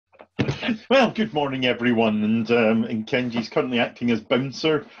Well, good morning, everyone. And Kenji's currently acting as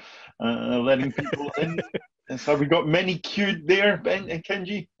bouncer, letting people in. And so we got many queued there, Ben and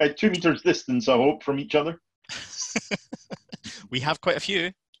Kenji, at 2 meters distance, I hope, from each other. We have quite a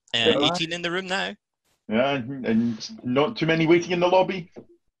few. Yeah. 18 in the room now. Yeah, and not too many waiting in the lobby.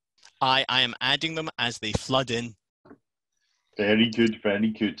 I am adding them as they flood in. Very good, very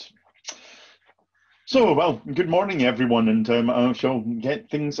good. So, well, good morning, everyone, and I shall get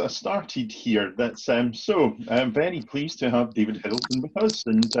things started here. I'm very pleased to have David Hiddleston with us,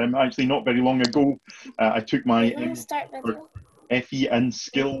 and actually not very long ago, I took my FE and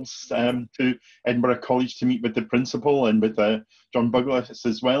skills to Edinburgh College to meet with the principal and with John Buglas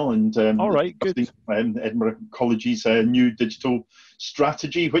as well, and all right, good. Edinburgh College's new digital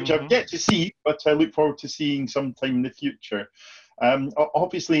strategy, which I've yet to see, but I look forward to seeing sometime in the future.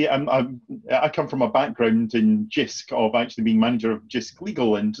 Obviously, I come from a background in JISC of actually being manager of JISC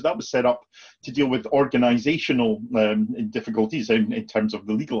Legal, and that was set up to deal with organisational difficulties in terms of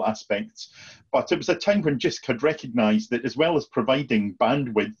the legal aspects. But it was a time when JISC had recognised that as well as providing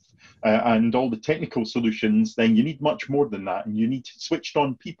bandwidth and all the technical solutions, then you need much more than that, and you need switched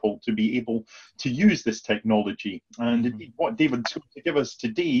on people to be able to use this technology. And indeed, what David's going to give us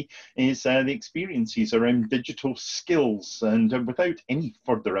today is the experiences around digital skills. And without any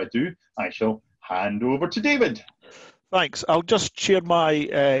further ado, I shall hand over to David. Thanks. I'll just share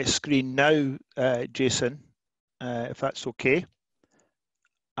my screen now, Jason, if that's okay.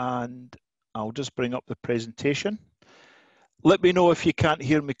 And I'll just bring up the presentation. Let me know if you can't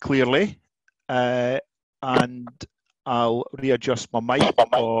hear me clearly, and I'll readjust my mic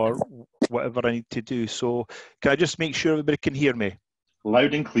or whatever I need to do. So can I just make sure everybody can hear me?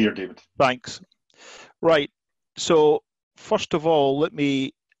 Loud and clear, David. Thanks. Right. So first of all, let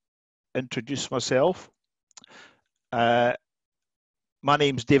me introduce myself. My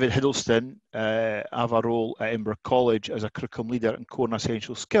name's David Hiddleston. I have a role at Edinburgh College as a curriculum leader in core and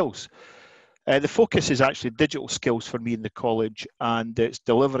essential skills. The focus is actually digital skills for me in the college, and it's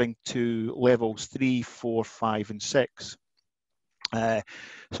delivering to levels 3, 4, 5 and 6.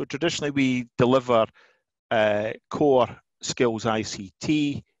 So traditionally we deliver core skills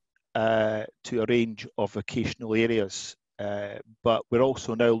ICT to a range of vocational areas, but we're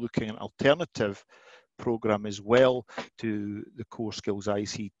also now looking at an alternative program as well to the core skills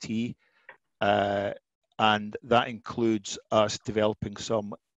ICT, and that includes us developing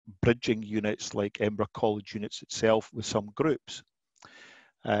some bridging units like Edinburgh College units itself with some groups.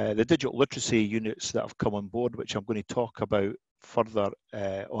 The digital literacy units that have come on board, which I'm going to talk about further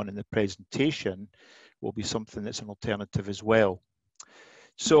on in the presentation, will be something that's an alternative as well.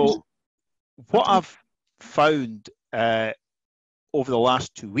 So what I've found over the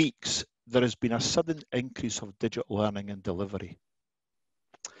last 2 weeks, there has been a sudden increase of digital learning and delivery.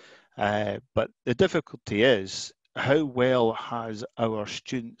 But the difficulty is, how well has our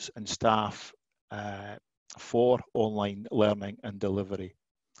students and staff for online learning and delivery?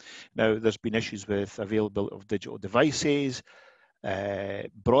 Now, there's been issues with availability of digital devices,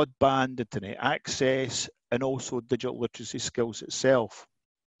 broadband, internet access, and also digital literacy skills itself.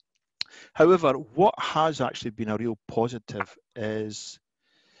 However, what has actually been a real positive is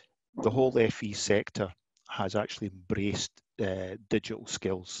the whole FE sector has actually embraced digital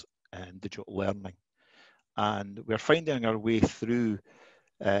skills and digital learning. And we're finding our way through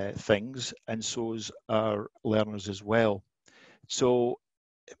things, and so is our learners as well. So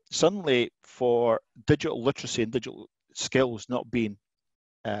suddenly, for digital literacy and digital skills not being,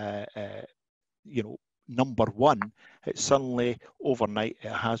 number one, it's suddenly overnight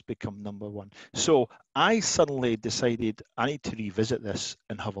it has become number one. So I suddenly decided I need to revisit this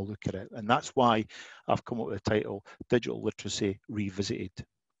and have a look at it, and that's why I've come up with the title Digital Literacy Revisited.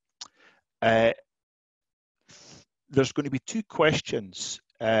 There's going to be 2 questions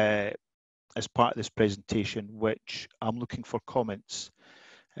as part of this presentation, which I'm looking for comments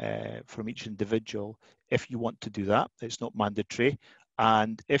from each individual. If you want to do that, it's not mandatory.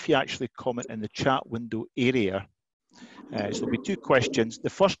 And if you actually comment in the chat window area, so there'll be 2 questions. The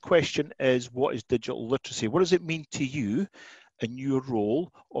first question is, what is digital literacy? What does it mean to you in your role,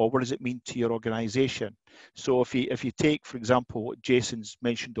 or what does it mean to your organisation? So if you take, for example, what Jason's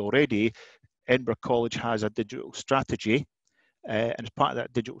mentioned already, Edinburgh College has a digital strategy, and as part of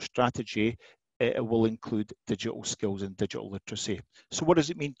that digital strategy, it will include digital skills and digital literacy. So what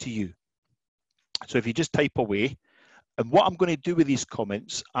does it mean to you? So if you just type away, and what I'm going to do with these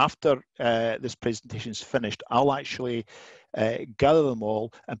comments after this presentation is finished, I'll actually gather them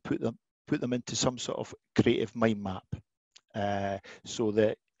all and put them into some sort of creative mind map, so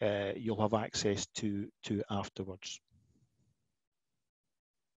that you'll have access to afterwards.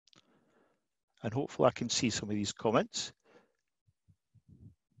 and hopefully I can see some of these comments.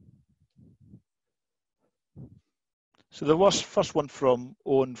 So the first one from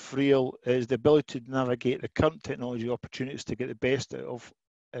Owen Friel is the ability to navigate the current technology opportunities to get the best out of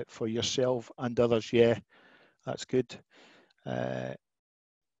it for yourself and others. Yeah, that's good.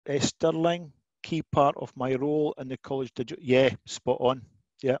 Sterling, key part of my role in the college digital. Yeah, spot on.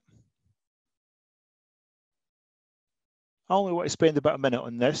 Yeah. I only want to spend about a minute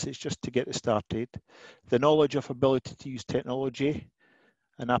on this. It's just to get it started. The knowledge of ability to use technology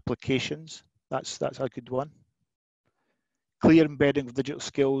and applications. That's a good one. Clear embedding of digital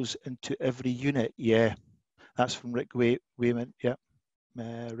skills into every unit. Yeah, that's from Rick Wayman. Yeah,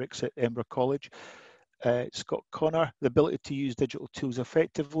 Rick's at Edinburgh College. Scott Connor, the ability to use digital tools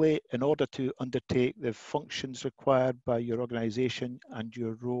effectively in order to undertake the functions required by your organisation and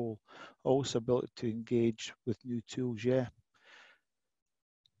your role. Also, ability to engage with new tools. Yeah.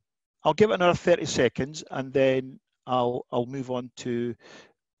 I'll give it another 30 seconds and then I'll move on to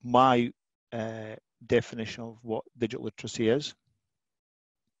my definition of what digital literacy is.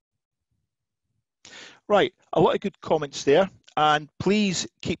 Right, a lot of good comments there, and please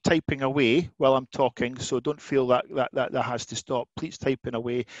keep typing away while I'm talking, so don't feel that has to stop. Please typing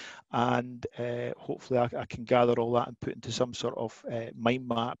away, and hopefully I can gather all that and put into some sort of mind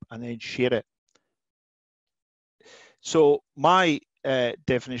map and then share it. So my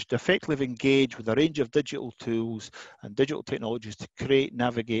definition: to effectively engage with a range of digital tools and digital technologies to create,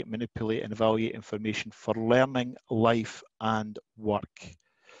 navigate, manipulate, and evaluate information for learning, life, and work.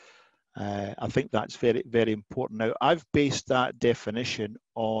 I think that's very, very important. Now, I've based that definition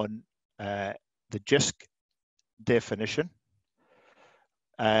on the JISC definition,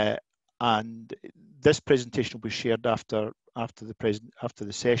 and this presentation will be shared after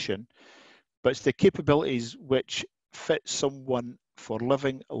the session. But it's the capabilities which fit someone for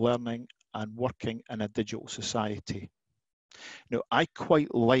living, learning, and working in a digital society. Now, I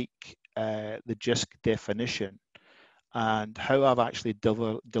quite like the JISC definition, and how I've actually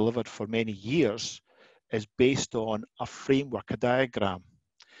delivered for many years is based on a framework, a diagram,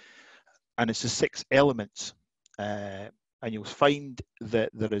 and it's the 6 elements. And you'll find that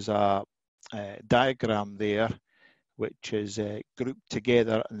there is a diagram there which is grouped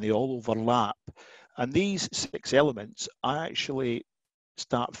together and they all overlap. And these 6 elements I actually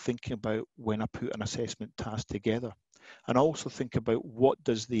start thinking about when I put an assessment task together. And I also think about what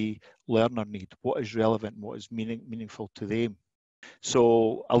does the learner need, what is relevant, what is meaningful to them.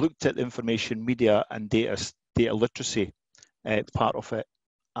 So I looked at the information, media and data literacy part of it,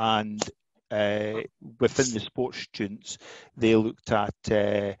 and within the sports students, they looked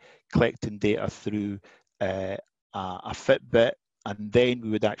at collecting data through a Fitbit, and then we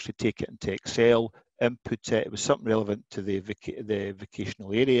would actually take it into Excel, input it. It was something relevant to the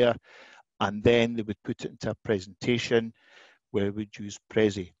vocational area, and then they would put it into a presentation where we would use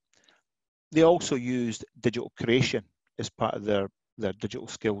Prezi. They also used digital creation as part of their digital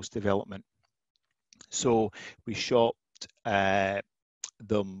skills development. So we shopped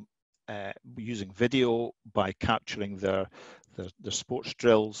them using video by capturing their sports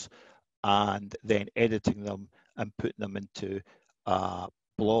drills and then editing them and putting them into a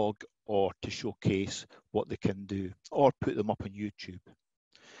blog or to showcase what they can do, or put them up on YouTube.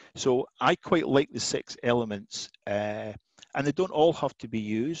 So I quite like the 6 elements, and they don't all have to be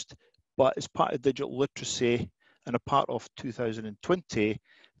used, but as part of digital literacy and a part of 2020,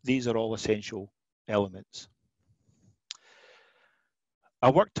 these are all essential elements. I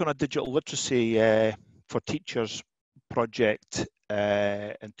worked on a digital literacy for teachers project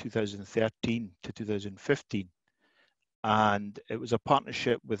in 2013 to 2015, and it was a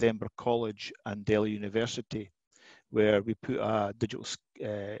partnership with Edinburgh College and Delhi University, where we put a digital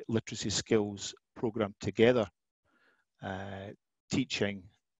literacy skills program together, teaching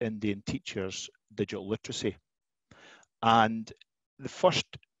Indian teachers digital literacy. And the first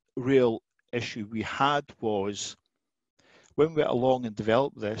real issue we had was when we went along and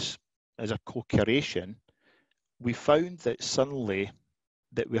developed this as a co-curation, we found that suddenly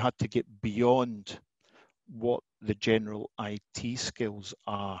that we had to get beyond what the general IT skills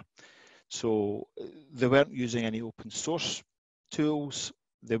are. So they weren't using any open source tools.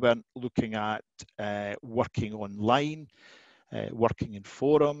 They weren't looking at working online, working in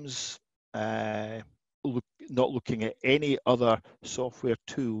forums, not looking at any other software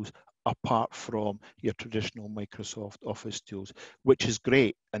tools apart from your traditional Microsoft Office tools, which is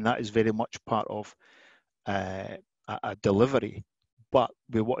great, and that is very much part of a delivery. But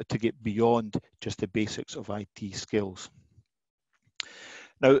we wanted to get beyond just the basics of IT skills.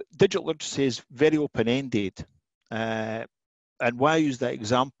 Now, digital literacy is very open-ended, and why I use that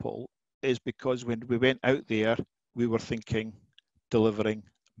example is because when we went out there, we were thinking delivering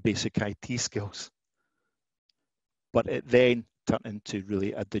basic IT skills. But it then turned into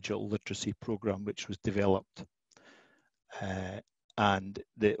really a digital literacy program which was developed. And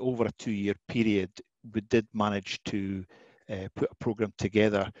over a 2-year period, we did manage to put a program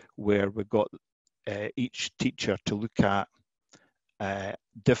together where we got each teacher to look at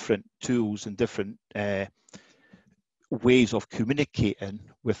different tools and different ways of communicating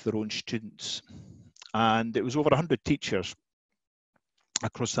with their own students. And it was over 100 teachers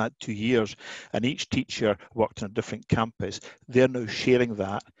across that 2 years, and each teacher worked on a different campus. They're now sharing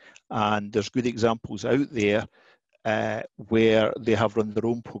that, and there's good examples out there where they have run their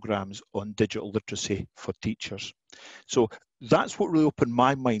own programs on digital literacy for teachers. So that's what really opened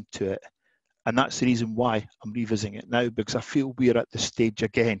my mind to it, and that's the reason why I'm revisiting it now, because I feel we're at the stage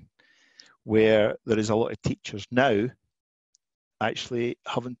again where there is a lot of teachers now actually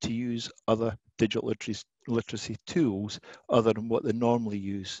having to use other digital literacy tools other than what they normally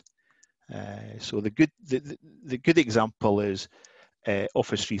use. So the good example is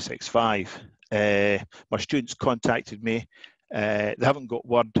Office 365. My students contacted me. They haven't got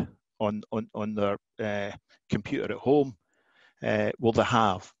Word on their computer at home. Well, they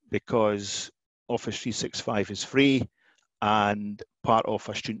have, because Office 365 is free, and part of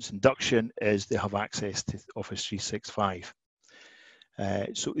a student's induction is they have access to Office 365.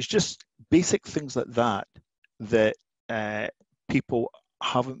 So it's just basic things like that that people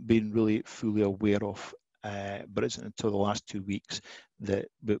haven't been really fully aware of, but it's until the last 2 weeks that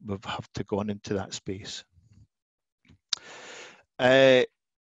we've have to go on into that space.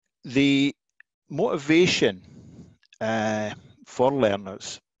 The motivation for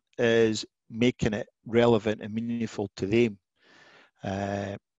learners is making it relevant and meaningful to them,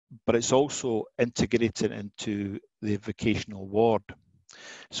 but it's also integrated into the vocational ward.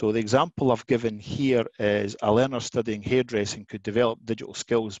 So the example I've given here is a learner studying hairdressing could develop digital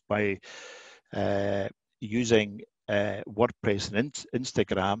skills by using WordPress and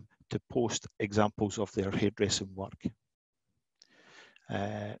Instagram to post examples of their hairdressing work.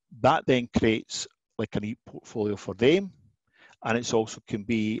 That then creates like an e-portfolio for them, and it also can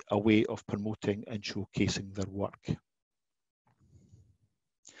be a way of promoting and showcasing their work.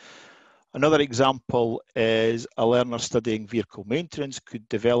 Another example is a learner studying vehicle maintenance could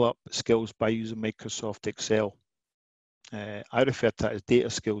develop skills by using Microsoft Excel. I refer to that as data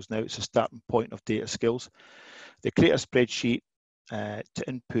skills now. It's a starting point of data skills. They create a spreadsheet to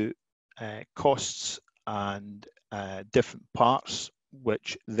input costs and different parts,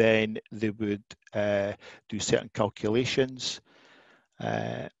 which then they would do certain calculations.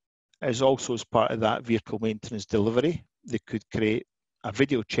 As also as part of that vehicle maintenance delivery, they could create a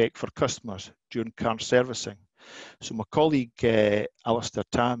video check for customers during car servicing. So my colleague Alistair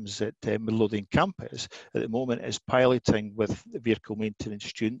Tams at Midlothian campus at the moment is piloting with vehicle maintenance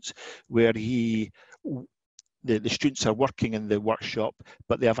students, where the students are working in the workshop,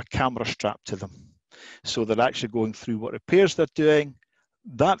 but they have a camera strapped to them. So they're actually going through what repairs they're doing.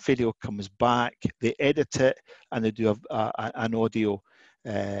 That video comes back, they edit it, and they do an audio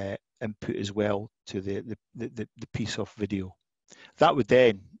input as well to the piece of video. That would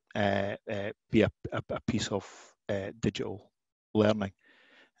then be a piece of digital learning.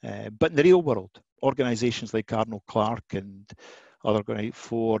 But in the real world, organisations like Arnold Clark and other organisations,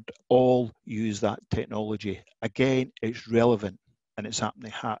 Ford, all use that technology. Again, it's relevant, and it's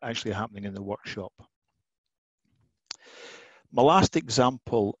actually happening in the workshop. My last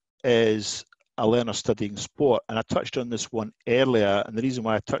example is a learner studying sport, and I touched on this one earlier, and the reason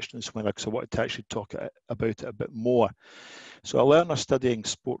why I touched on this one is because I wanted to actually talk about it a bit more. So a learner studying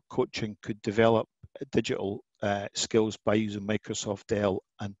sport coaching could develop digital skills by using Microsoft L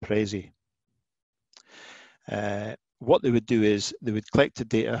and Prezi. What they would do is they would collect the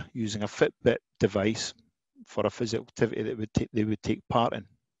data using a Fitbit device for a physical activity that they would take part in.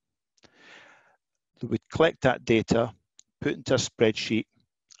 They would collect that data, put it into a spreadsheet,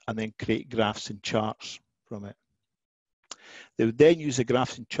 and then create graphs and charts from it. They would then use the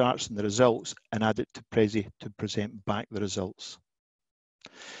graphs and charts and the results and add it to Prezi to present back the results.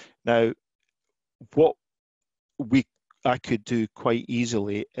 Now, what I could do quite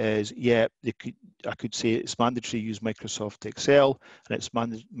easily is, yeah, I could say it's mandatory to use Microsoft Excel and it's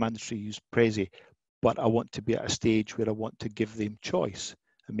mandatory to use Prezi, but I want to be at a stage where I want to give them choice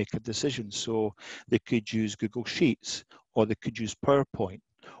and make a decision. So they could use Google Sheets, or they could use PowerPoint,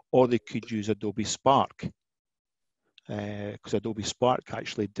 or they could use Adobe Spark, because Adobe Spark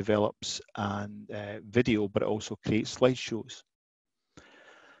actually develops video, but it also creates slideshows.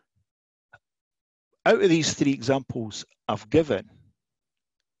 Out of these three examples I've given,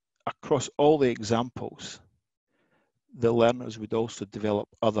 across all the examples, the learners would also develop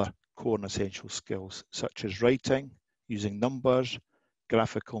other core and essential skills, such as writing, using numbers,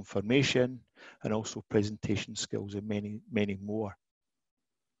 graphical information, and also presentation skills, and many, many more.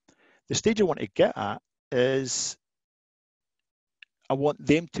 The stage I want to get at is I want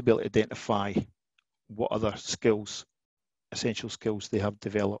them to be able to identify what other skills, essential skills they have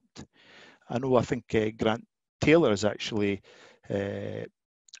developed. I think Grant Taylor is actually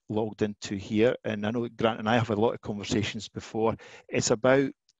logged into here, and I know Grant and I have had a lot of conversations before. It's about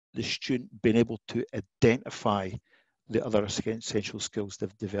the student being able to identify the other essential skills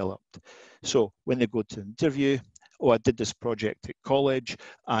they've developed. So when they go to an interview, I did this project at college,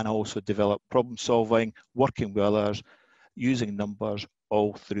 and I also developed problem solving, working with others, using numbers,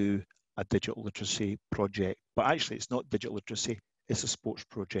 all through a digital literacy project. But actually it's not digital literacy, it's a sports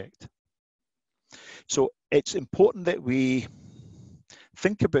project. So it's important that we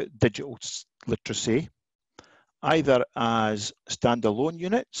think about digital literacy either as standalone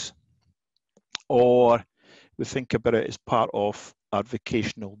units, or we think about it as part of our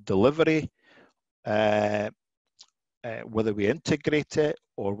vocational delivery, whether we integrate it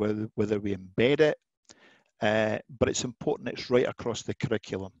or whether we embed it. But it's important it's right across the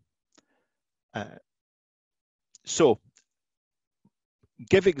curriculum. So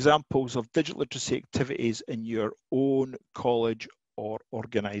give examples of digital literacy activities in your own college or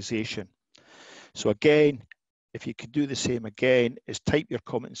organisation. So again, if you could do the same again, is type your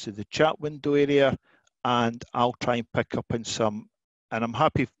comments to the chat window area, and I'll try and pick up on some. And I'm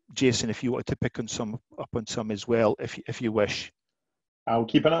happy, Jason, if you want to pick on up on some as well, if you wish. I'll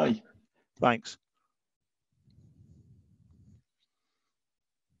keep an eye. Thanks.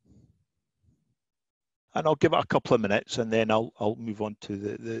 And I'll give it a couple of minutes, and then I'll move on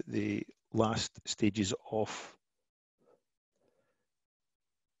to the last stages of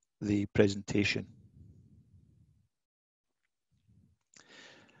the presentation.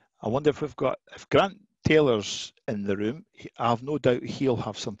 I wonder if Grant Taylor's in the room. I have no doubt he'll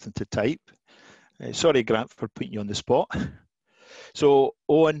have something to type. Sorry, Grant, for putting you on the spot. So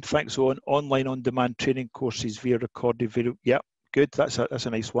Owen, thanks Owen. Online on-demand training courses via recorded video. Yeah, good. That's a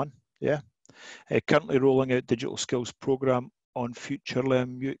nice one. Yeah. Currently rolling out digital skills program on Future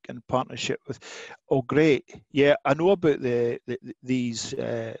Learn MOOC in partnership with. Oh, great. Yeah, I know about that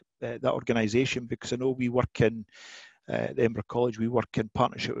organisation, because I know we work in at Edinburgh College. We work in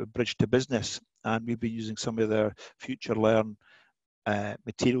partnership with Bridge to Business, and we've been using some of their Future Learn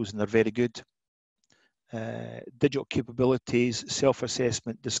materials, and they're very good. Digital capabilities,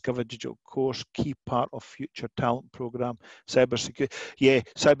 self-assessment, discover digital course, key part of future talent program, cybersecurity. Yeah,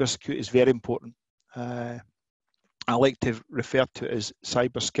 cybersecurity is very important. I like to refer to it as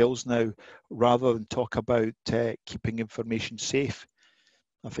cyber skills now, rather than talk about keeping information safe.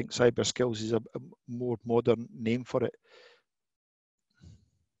 I think cyber skills is a more modern name for it.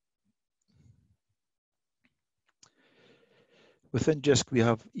 Within JISC, we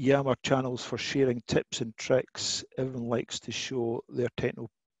have Yammer channels for sharing tips and tricks. Everyone likes to show their technical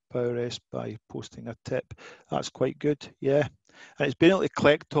prowess by posting a tip. That's quite good, yeah. And it's been able to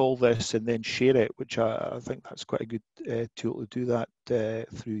collect all this and then share it, which I think that's quite a good tool to do that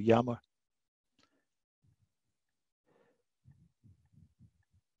through Yammer.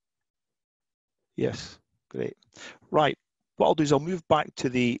 Yes, great. Right, what I'll do is I'll move back to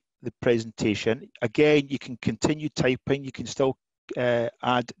the presentation. Again, you can continue typing. You can still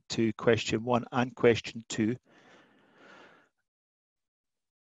add to question 1 and question 2.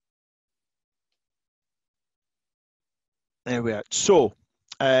 There we are. So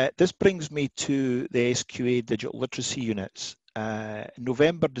this brings me to the SQA Digital Literacy units.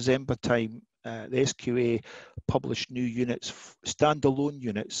 November, December time, the SQA published new units, standalone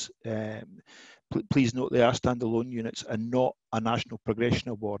units. Please note they are standalone units and not a National Progression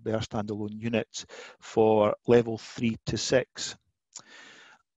Award. They are standalone units for level 3 to 6.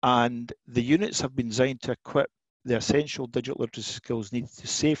 And the units have been designed to equip the essential digital literacy skills needed to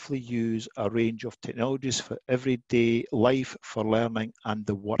safely use a range of technologies for everyday life, for learning and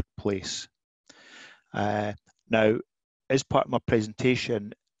the workplace. Now, as part of my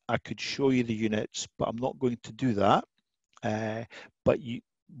presentation, I could show you the units, but I'm not going to do that. But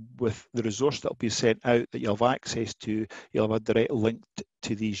with the resource that will be sent out that you'll have access to, you'll have a direct link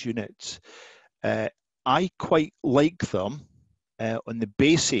to these units. I quite like them on the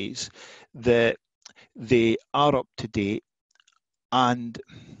basis that they are up to date, and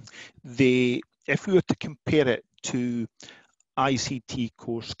if we were to compare it to ICT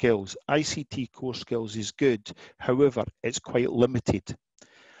core skills is good, however, it's quite limited.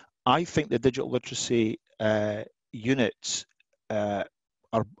 I think the digital literacy units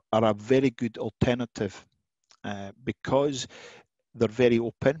are a very good alternative because they're very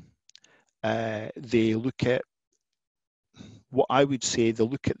open. They look at what I would say, they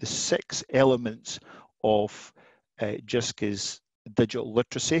look at the 6 elements of JISC's digital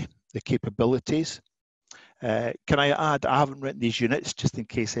literacy, the capabilities. Can I add, I haven't written these units, just in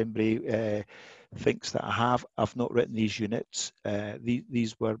case anybody thinks that I have. I've not written these units.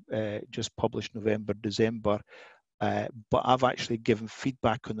 These were just published November, December, but I've actually given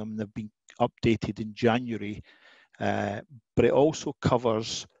feedback on them and they've been updated in January. But it also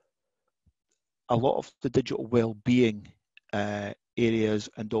covers a lot of the digital well-being areas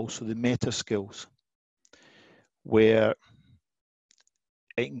and also the meta skills, where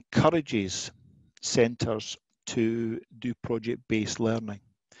it encourages centres to do project-based learning.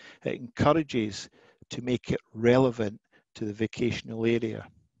 It encourages to make it relevant to the vocational area.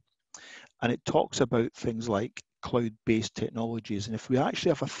 And it talks about things like cloud-based technologies. And if we actually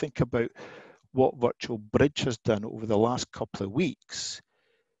have a think about what Virtual Bridge has done over the last couple of weeks,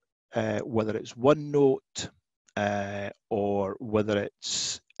 whether it's OneNote or whether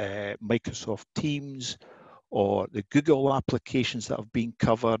it's Microsoft Teams or the Google applications that have been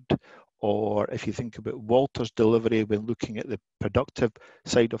covered, or if you think about Walter's delivery when looking at the productive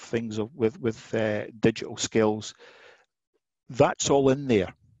side of things with digital skills, that's all in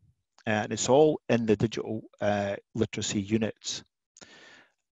there. And it's all in the digital literacy units.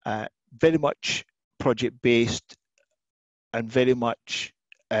 Very much project-based and very much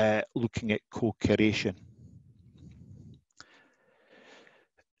looking at co-creation.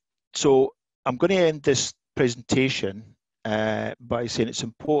 So I'm going to end this presentation by saying it's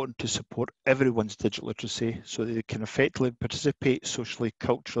important to support everyone's digital literacy so that they can effectively participate socially,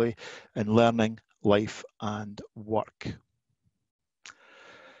 culturally in learning, life and work.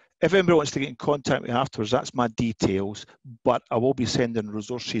 If anybody wants to get in contact with me afterwards, that's my details, but I will be sending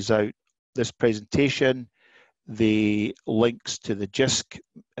resources out, this presentation, the links to the JISC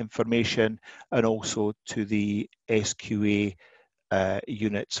information, and also to the SQA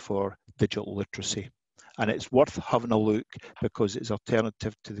units for digital literacy. And it's worth having a look because it's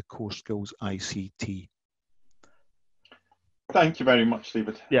alternative to the core skills ICT. Thank you very much,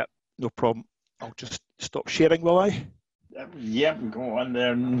 David. Yeah, no problem. I'll just stop sharing, will I? Yeah, go on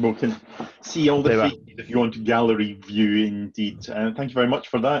there and we can see all the faces if you want to gallery view indeed. Thank you very much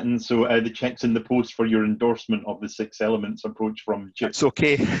for that. And so the check's in the post for your endorsement of the 6 elements approach from JISC. It's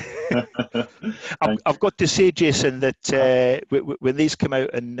okay. I've got to say, Jason, that when these came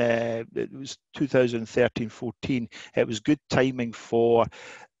out in it was 2013-14, it was good timing for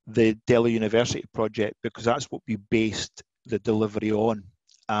the Delhi University project because that's what we based the delivery on.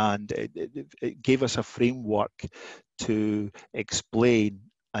 And it gave us a framework to explain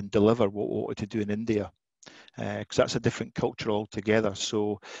and deliver what we wanted to do in India, because that's a different culture altogether.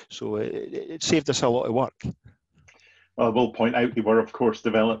 So it saved us a lot of work. Well, I will point out they were, of course,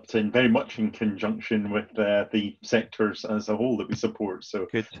 developed in very much in conjunction with the sectors as a whole that we support. So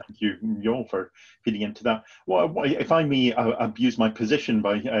good. Thank you all for feeding into that. Well, if I may abuse my position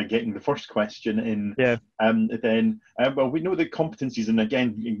by getting the first question in, yeah. Well, we know the competencies, and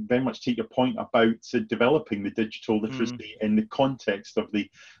again, you very much take your point about developing the digital literacy in the context of the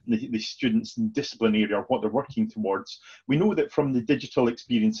students' discipline area or what they're working towards. We know that from the Digital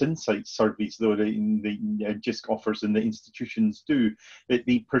Experience Insights surveys, though the JISC offers and the institutions do, that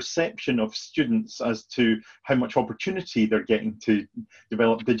the perception of students as to how much opportunity they're getting to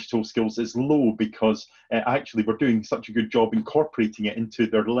develop digital skills is low because actually we're doing such a good job incorporating it into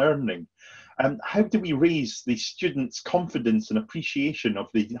their learning. How do we raise the students' confidence and appreciation of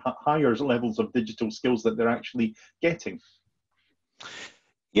the higher levels of digital skills that they're actually getting?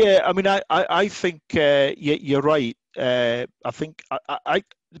 Yeah, I mean, I think you're right. I think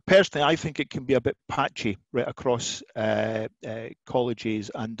personally, I think it can be a bit patchy right across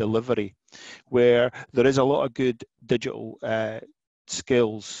colleges and delivery, where there is a lot of good digital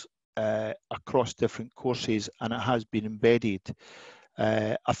skills across different courses, and it has been embedded.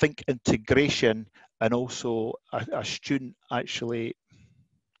 I think integration and also a student actually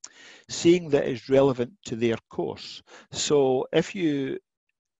seeing that it's relevant to their course. So if you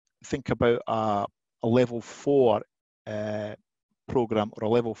think about a level 4 program or a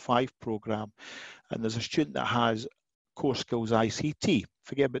level 5 program, and there's a student that has core skills ICT,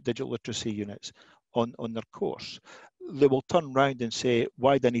 forget about digital literacy units, on their course, they will turn around and say,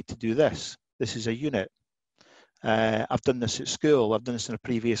 why do I need to do this? This is a unit. I've done this at school, I've done this in a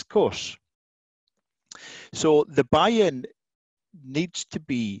previous course. So the buy-in needs to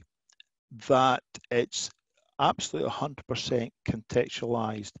be that it's absolutely 100%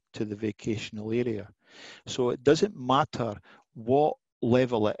 contextualized to the vocational area. So it doesn't matter what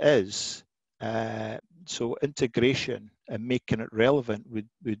level it is. So integration and making it relevant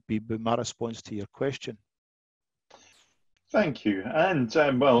would be my response to your question. Thank you. And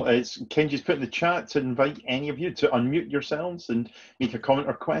well, it's Kenji's put in the chat to invite any of you to unmute yourselves and make a comment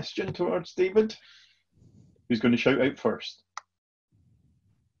or question towards David. Who's going to shout out first?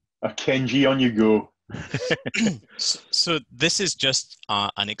 Kenji, on you go. So this is just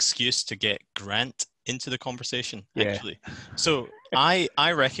an excuse to get Grant into the conversation, actually. Yeah. So I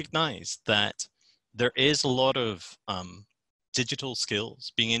recognize that there is a lot of digital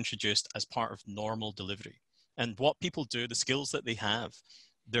skills being introduced as part of normal delivery. And what people do, the skills that they have,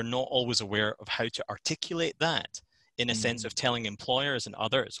 they're not always aware of how to articulate that in a sense of telling employers and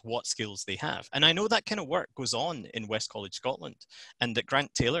others what skills they have. And I know that kind of work goes on in West College, Scotland, and that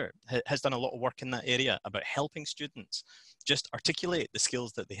Grant Taylor has done a lot of work in that area about helping students just articulate the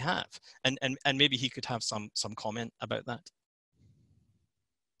skills that they have. And maybe he could have some comment about that,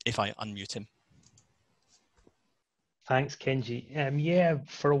 if I unmute him. Thanks, Kenji. Yeah,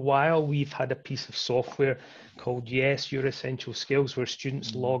 for a while we've had a piece of software called Yes, Your Essential Skills, where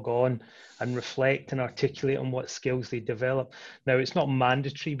students log on and reflect and articulate on what skills they develop. Now, it's not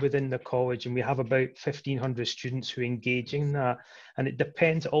mandatory within the college, and we have about 1,500 students who engage in that. And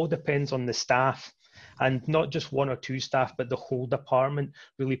it all depends on the staff, and not just one or two staff, but the whole department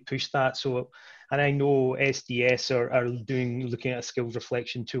really push that. So, and I know SDS are looking at a skills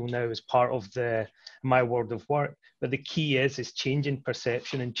reflection tool now as part of my world of work. But the key is changing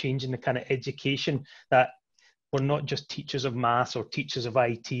perception and changing the kind of education that we're not just teachers of maths or teachers of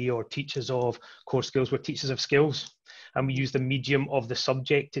IT or teachers of core skills, we're teachers of skills. And we use the medium of the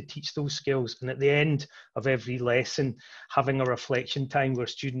subject to teach those skills. And at the end of every lesson, having a reflection time where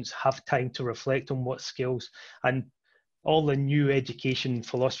students have time to reflect on what skills, and all the new education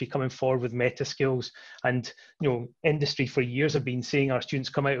philosophy coming forward with meta skills. And industry for years have been saying our students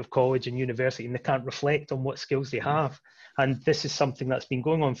come out of college and university and they can't reflect on what skills they have. And this is something that's been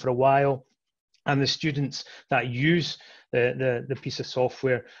going on for a while. And the students that use the piece of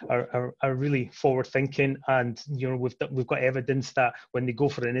software are really forward thinking, and we've got evidence that when they go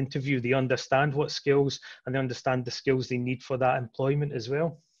for an interview, they understand what skills, and they understand the skills they need for that employment as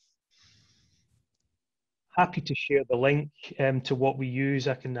well. Happy to share the link to what we use.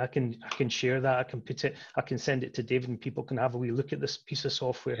 I can share that. I can send it to David, and people can have a wee look at this piece of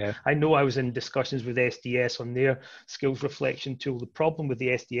software. Yeah. I know I was in discussions with SDS on their skills reflection tool. The problem with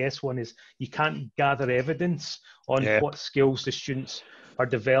the SDS one is you can't gather evidence on what skills the students are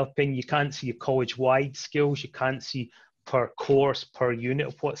developing. You can't see college-wide skills. You can't see per course, per unit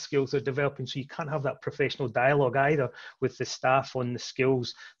of what skills they're developing. So you can't have that professional dialogue either with the staff on the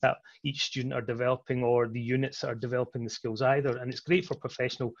skills that each student are developing, or the units that are developing the skills either. And it's great for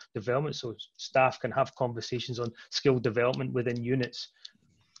professional development, so staff can have conversations on skill development within units.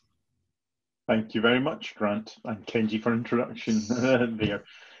 Thank you very much, Grant and Kenji, for introduction there.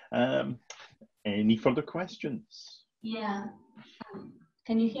 Any further questions? Yeah.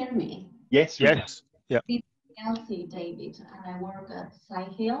 Can you hear me? Yes. Yes. Yeah. Elsie, David, and I work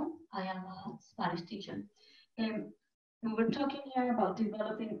at Hill. I am a Spanish teacher. We were talking here about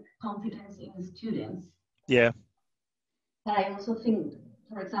developing confidence in students. Yeah. But I also think,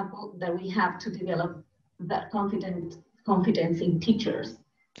 for example, that we have to develop that confidence in teachers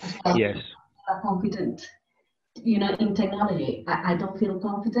as well. Yes. Confident, in technology. I don't feel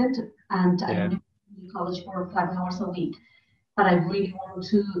confident, and I'm in college for 5 hours a week, but I really want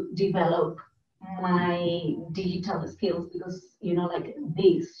to develop my digital skills, because like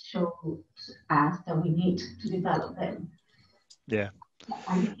this shows us that we need to develop them. Yeah,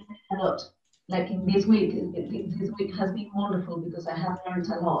 I think a lot. Like in this week has been wonderful because I have learned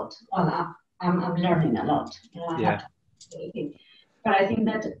a lot. Well, I'm learning a lot. But I think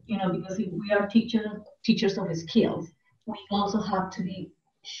that because if we are teachers of skills, we also have to be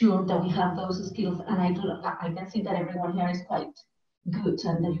sure that we have those skills. And I can see that everyone here is quite good,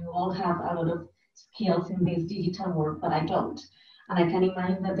 and that you all have a lot of skills in this digital world, but I don't. And I can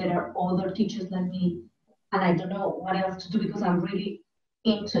imagine that there are other teachers like me, and I don't know what else to do because I'm really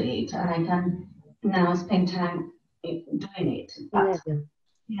into it, and I can now spend time doing it. But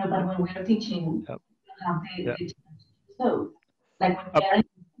but when we're teaching, we have the so like when we are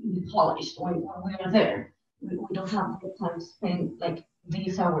in college, when we are there, we don't have the time to spend like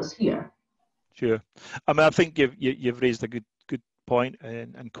these hours here. Sure. I mean, I think you've raised a good point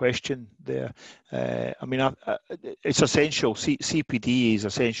and question there. I mean, it's essential. CPD is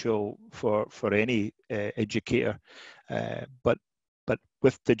essential for any educator, but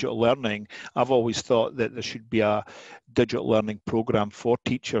with digital learning, I've always thought that there should be a digital learning program for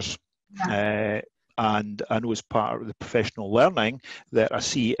teachers. and I know as part of the professional learning that I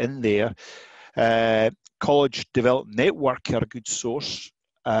see in there, College Development Network are a good source,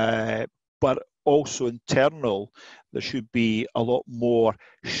 but also internal, there should be a lot more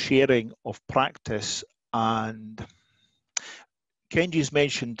sharing of practice. And Kenji's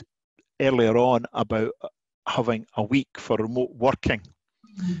mentioned earlier on about having a week for remote working.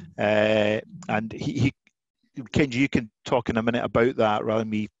 And Kenji, you can talk in a minute about that rather than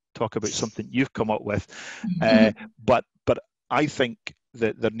me talk about something you've come up with. But I think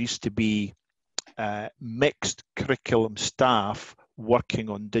that there needs to be mixed curriculum staff working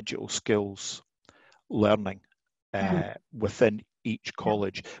on digital skills learning within each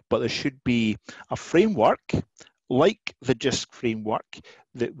college. But there should be a framework like the JISC framework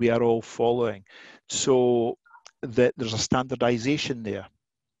that we are all following, so that there's a standardization there.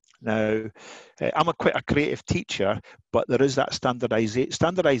 Now, I'm quite a creative teacher, but there is that standardization.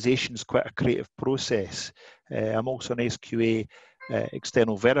 Standardization is quite a creative process. I'm also an SQA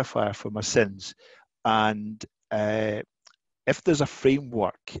external verifier for my SINs. And if there's a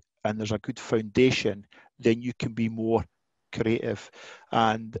framework and there's a good foundation, then you can be more creative.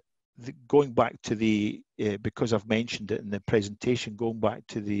 And going back to the, because I've mentioned it in the presentation, going back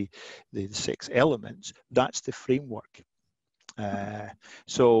to the 6 elements, that's the framework.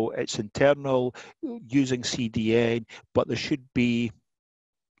 So it's internal, using CDN, but there should be,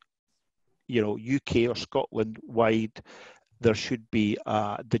 UK or Scotland wide, there should be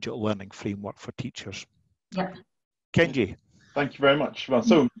a digital learning framework for teachers. Yeah. Kenji. Thank you very much. Well,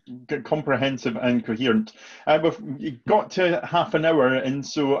 so comprehensive and coherent. We've got to half an hour, and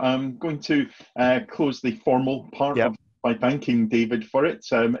so I'm going to close the formal part by thanking David for it.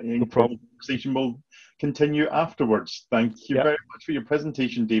 No problem. The conversation will continue afterwards. Thank you very much for your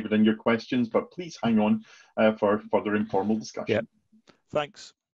presentation, David, and your questions, but please hang on for further informal discussion. Thanks.